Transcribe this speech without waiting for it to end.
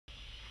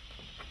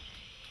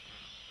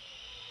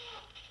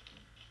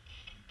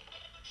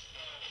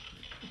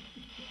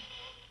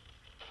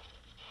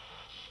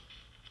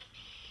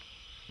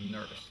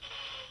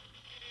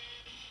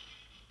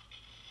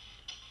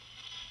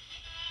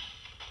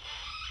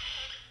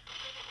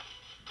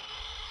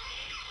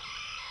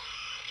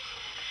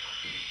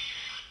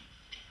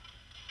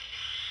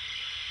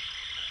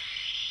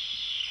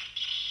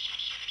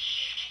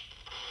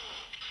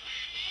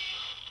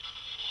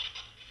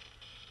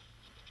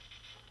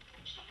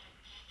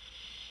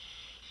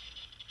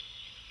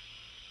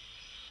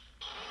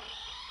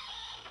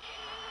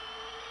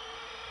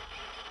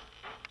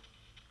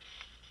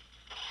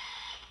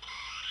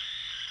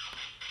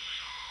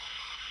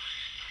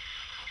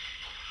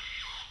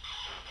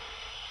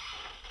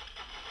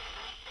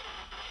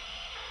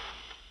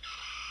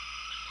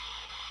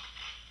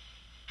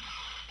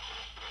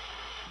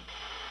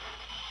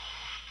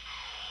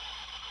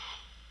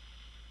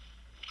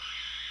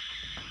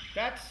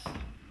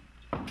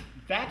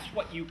that's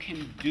what you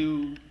can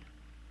do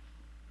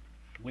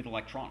with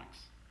electronics.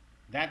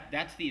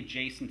 That's the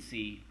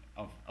adjacency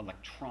of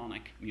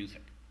electronic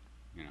music,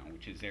 you know,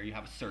 which is there you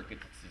have a circuit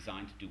that's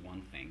designed to do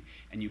one thing,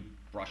 and you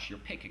brush your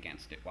pick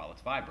against it while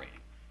it's vibrating.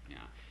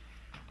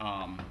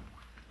 Yeah.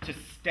 To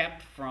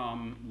step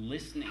from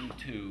listening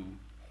to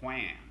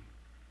wham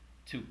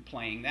to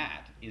playing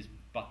that is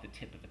but the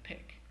tip of the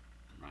pick,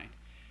 right?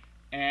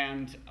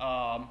 And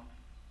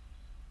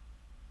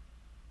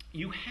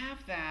you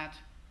have that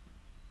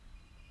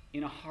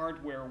in a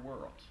hardware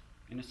world,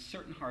 in a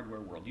certain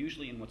hardware world,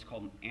 usually in what's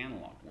called an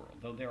analog world,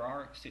 though there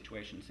are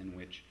situations in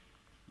which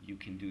you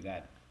can do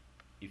that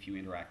if you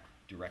interact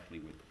directly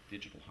with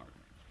digital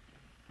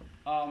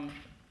hardware.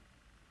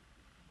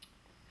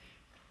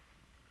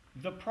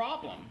 The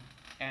problem,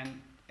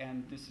 and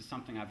this is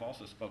something I've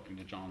also spoken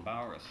to John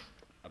Bowers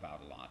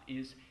about a lot,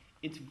 is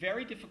it's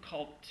very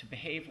difficult to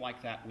behave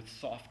like that with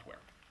software.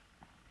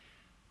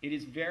 It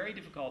is very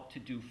difficult to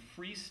do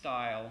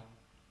freestyle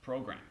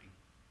programming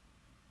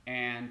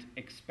and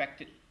expect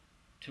it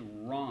to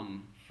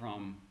run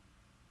from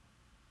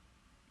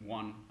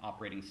one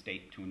operating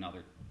state to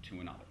another to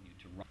another.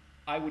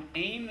 I would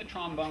aim the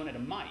trombone at a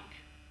mic,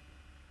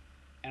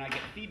 and I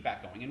get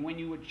feedback going. And when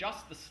you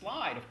adjust the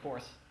slide, of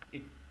course,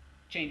 it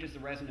changes the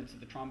resonance of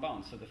the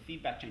trombone, so the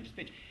feedback changes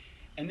pitch.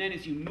 And then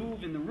as you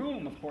move in the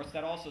room, of course,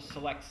 that also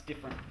selects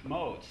different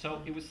modes.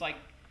 So it was like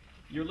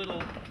your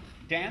little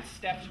dance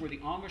steps were the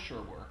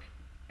embouchure work,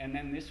 and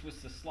then this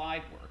was the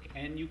slide work,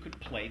 and you could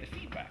play the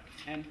feedback.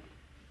 And it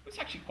was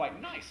actually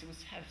quite nice. It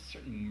had a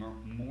certain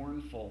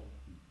mournful,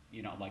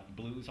 you know, like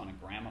blues on a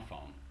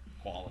gramophone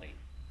quality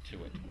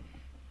to it.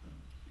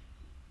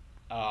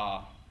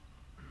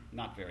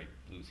 Not very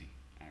bluesy,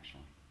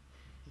 actually.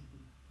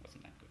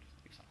 Wasn't that good.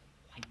 It was like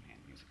white man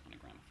music on a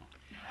gramophone.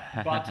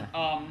 But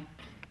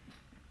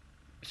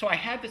so I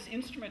had this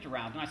instrument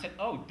around, and I said,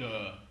 "Oh,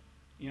 duh,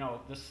 you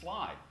know, the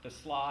slide. The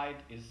slide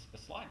is a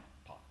slide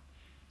pod."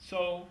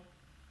 So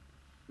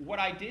what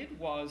I did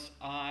was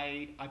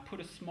I put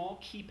a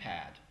small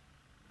keypad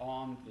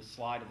on the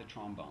slide of the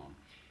trombone,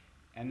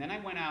 and then I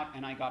went out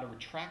and I got a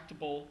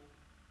retractable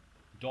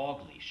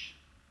dog leash.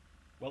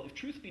 Well, if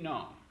truth be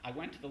known, I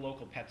went to the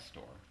local pet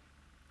store,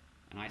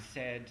 and I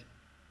said,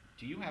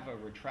 "Do you have a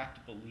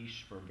retractable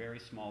leash for a very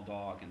small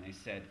dog?" And they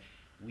said,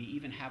 "We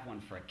even have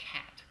one for a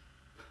cat."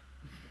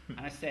 And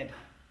I said,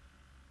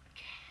 "A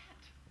cat?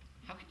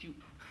 How could you?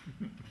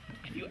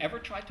 Have you ever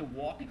tried to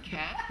walk a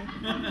cat?"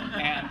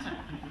 And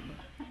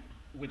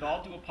with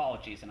all due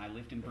apologies, and I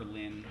lived in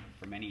Berlin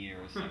for many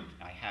years, and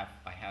I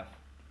have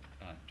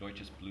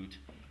Deutsches Blut.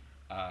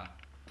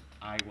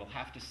 I will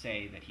have to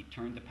say that he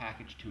turned the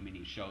package to me and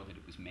he showed that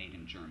it was made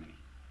in Germany,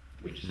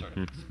 which sort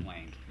of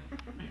explained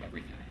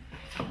everything.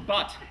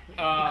 But,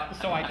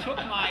 so I took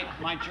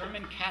my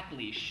German cat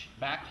leash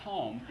back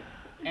home,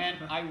 and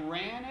I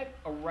ran it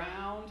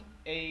around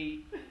a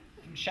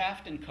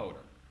shaft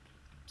encoder,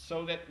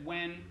 so that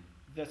when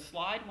the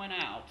slide went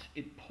out,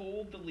 it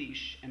pulled the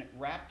leash and it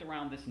wrapped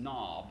around this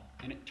knob,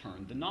 and it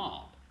turned the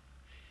knob.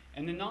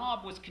 And the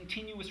knob was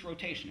continuous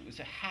rotation. It was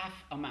half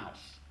a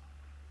mouse.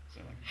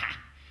 So like, ha!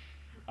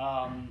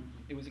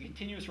 It was a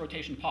continuous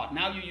rotation pod.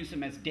 Now you use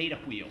them as data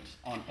wheels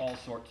on all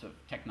sorts of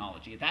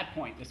technology. At that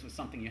point, this was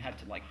something you had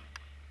to like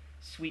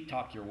sweet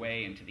talk your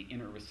way into the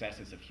inner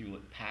recesses of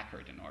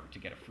Hewlett-Packard in order to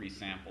get a free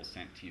sample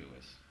sent to you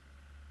as,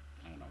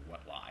 I don't know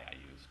what lie I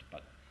used,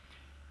 but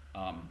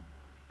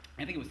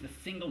I think it was the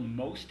single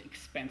most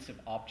expensive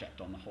object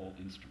on the whole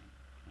instrument,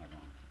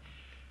 ironically.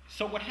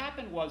 So what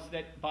happened was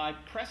that by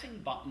pressing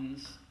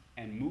buttons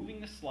and moving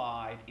the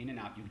slide in and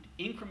out, you could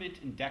increment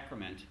and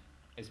decrement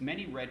as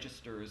many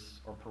registers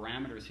or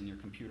parameters in your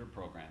computer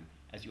program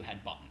as you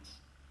had buttons.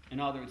 In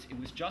other words, it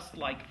was just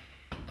like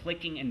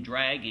clicking and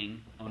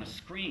dragging on a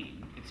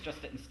screen. It's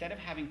just that instead of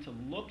having to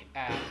look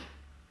at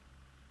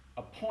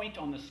a point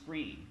on the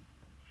screen,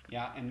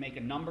 yeah, and make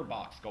a number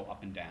box go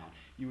up and down,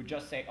 you would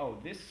just say, "Oh,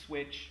 this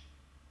switch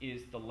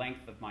is the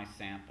length of my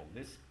sample.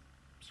 This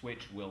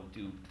switch will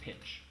do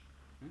pitch."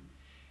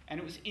 And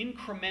it was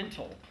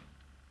incremental,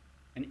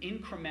 an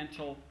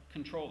incremental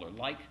controller,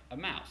 like a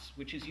mouse,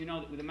 which is, you know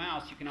that with a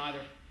mouse you can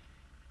either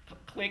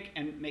click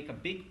and make a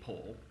big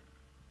pull,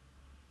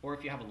 or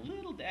if you have a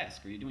little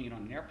desk or you're doing it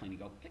on an airplane, you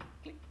go click,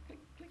 click, click,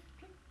 click,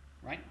 click,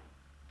 right?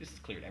 This is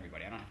clear to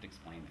everybody. I don't have to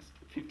explain this.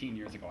 15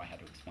 years ago I had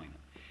to explain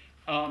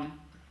it.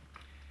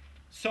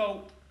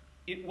 So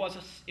it was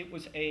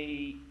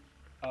a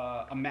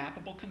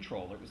mappable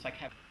controller. It was like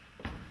having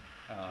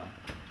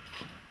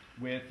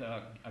with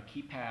a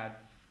keypad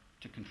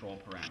to control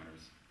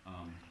parameters.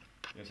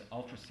 There's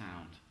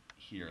ultrasound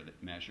here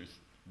that measures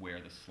where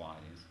the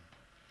slide is.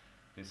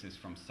 This is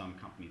from some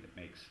company that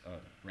makes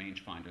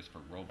rangefinders for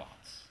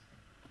robots.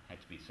 Had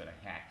to be sort of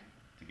hacked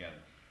together.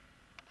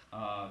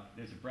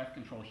 There's a breath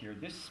control here.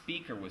 This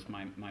speaker was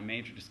my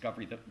major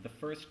discovery. The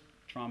first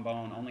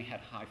trombone only had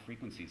high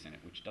frequencies in it,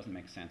 which doesn't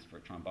make sense for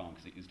a trombone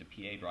because it used a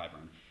PA driver.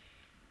 And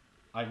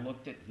I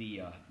looked at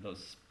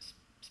those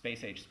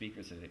space-age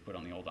speakers that they put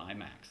on the old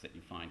iMacs that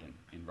you find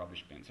in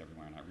rubbish bins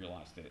everywhere, and I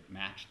realized that it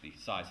matched the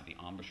size of the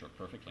embouchure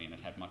perfectly, and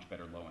it had much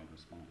better low-end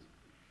response.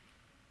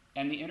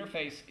 And the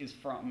interface is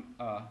from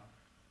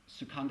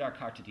Sukandar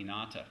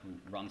Kartadinata, who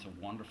runs a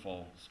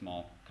wonderful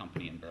small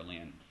company in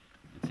Berlin.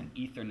 It's an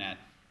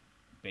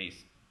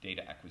Ethernet-based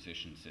data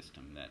acquisition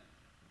system that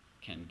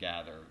can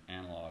gather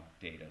analog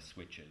data,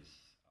 switches,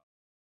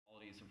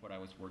 qualities of what I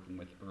was working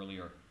with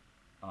earlier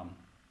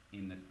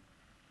in the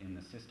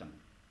system.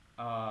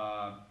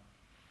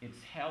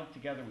 It's held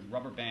together with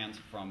rubber bands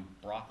from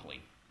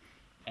broccoli,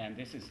 and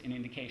this is an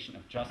indication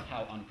of just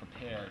how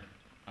unprepared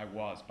I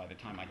was by the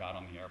time I got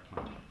on the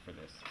airplane for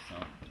this. So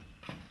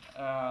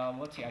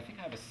let's see, I think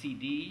I have a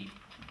CD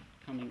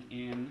coming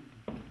in.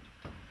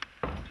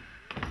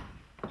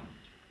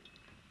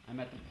 I'm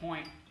at the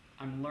point,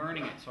 I'm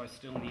learning it, so I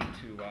still need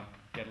to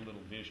get a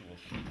little visual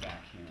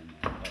feedback here and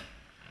there. But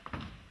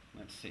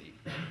let's see,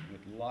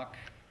 with luck.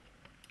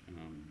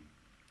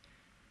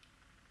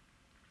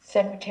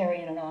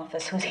 Secretary in an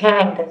office who's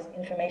hearing this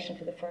information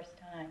for the first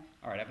time.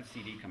 All right, I have a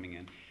CD coming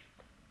in.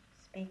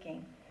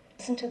 Speaking.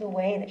 Listen to the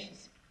way that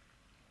she's.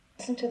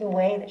 Listen to the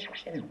way that she's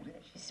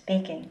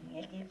speaking.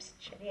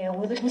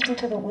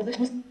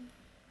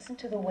 Listen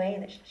to the way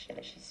that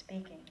she's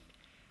speaking.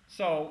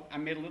 So I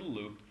made a little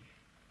loop.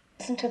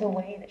 Listen to the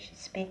way that she's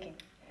speaking.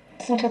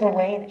 Listen to the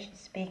way that she's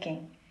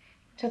speaking.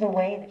 To the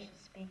way that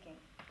she's speaking.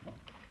 Oh,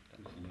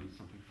 that was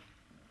something.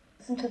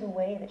 Listen to the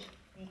way that she's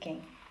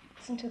speaking.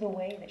 Listen to the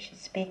way that she's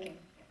speaking.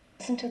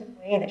 Listen to the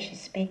way that she's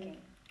speaking.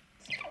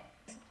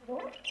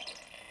 Listen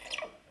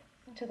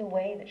to the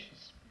way that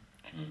she's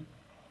speaking.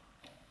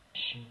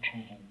 Listen to the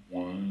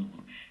way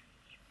that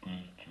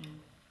she's speaking.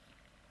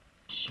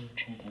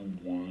 Listen to the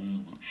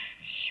way that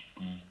she's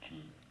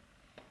speaking.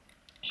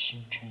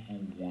 Listen to the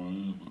way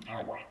that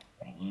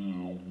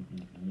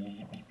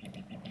she's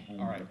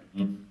All right.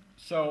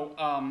 So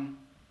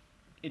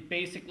it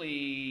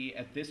basically,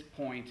 at this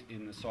point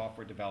in the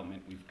software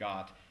development, we've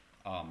got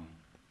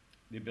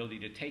the ability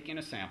to take in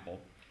a sample.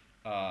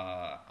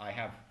 I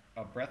have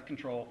a breath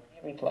control.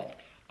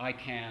 I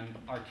can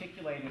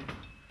articulate it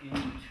in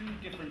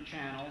 2 different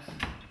channels.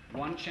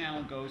 One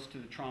channel goes to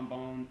the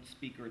trombone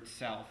speaker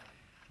itself.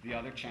 The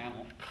other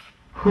channel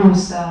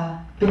goes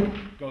to the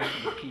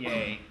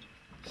PA,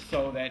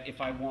 so that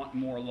if I want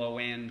more low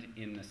end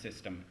in the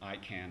system, I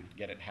can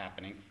get it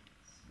happening.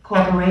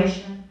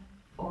 Corporation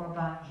or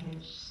by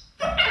his.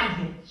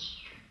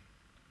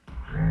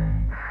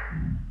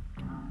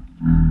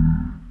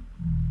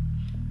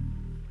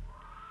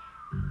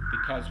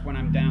 Because when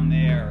I'm down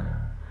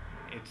there,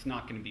 it's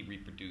not going to be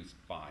reproduced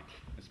by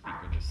a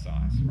speaker this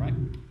size, right?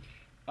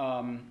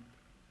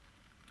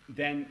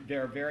 Then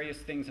there are various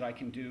things that I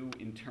can do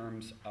in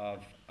terms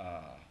of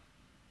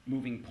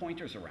moving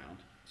pointers around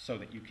so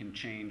that you can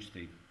change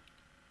the...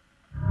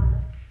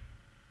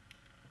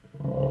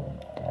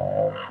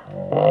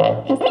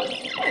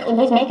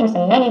 He's making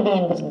some money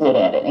being this good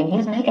at it, and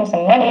he's making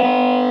some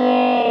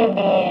money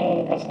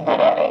being this good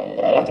at it.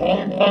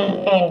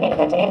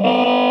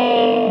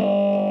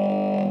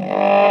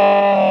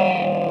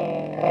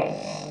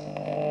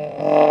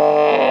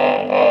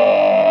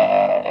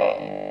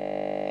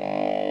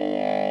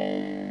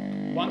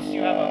 Once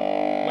you have a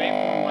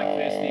waveform like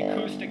this, the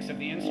acoustics of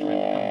the instrument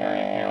become very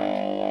apparent.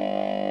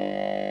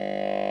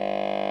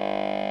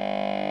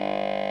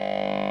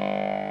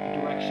 The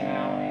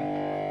directionality.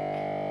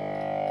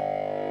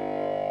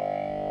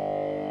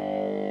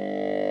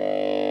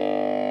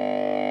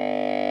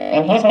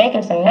 And he's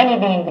making some money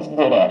being this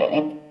good at it.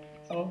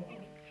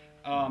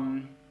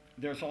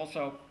 There's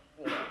also...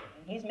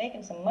 He's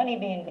making some money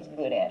being this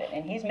good at it,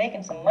 and he's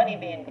making some money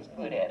being this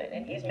good at it,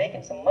 and he's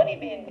making some money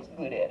being this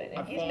good at it.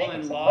 I've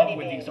fallen in love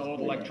with these old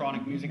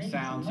electronic music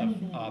sounds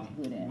of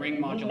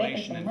ring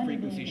modulation and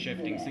frequency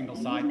shifting, single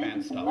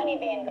sideband stuff.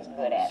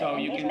 So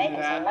you can do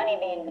that.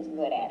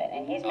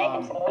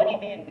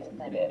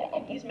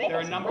 There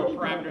are a number of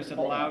parameters that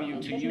allow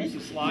you to use the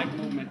slide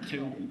movement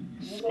to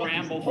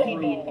scramble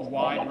through a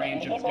wide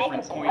range of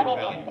different pointer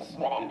values.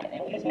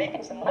 And he's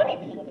making some money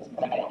being this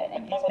good at it,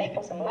 and he's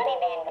making some money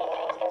being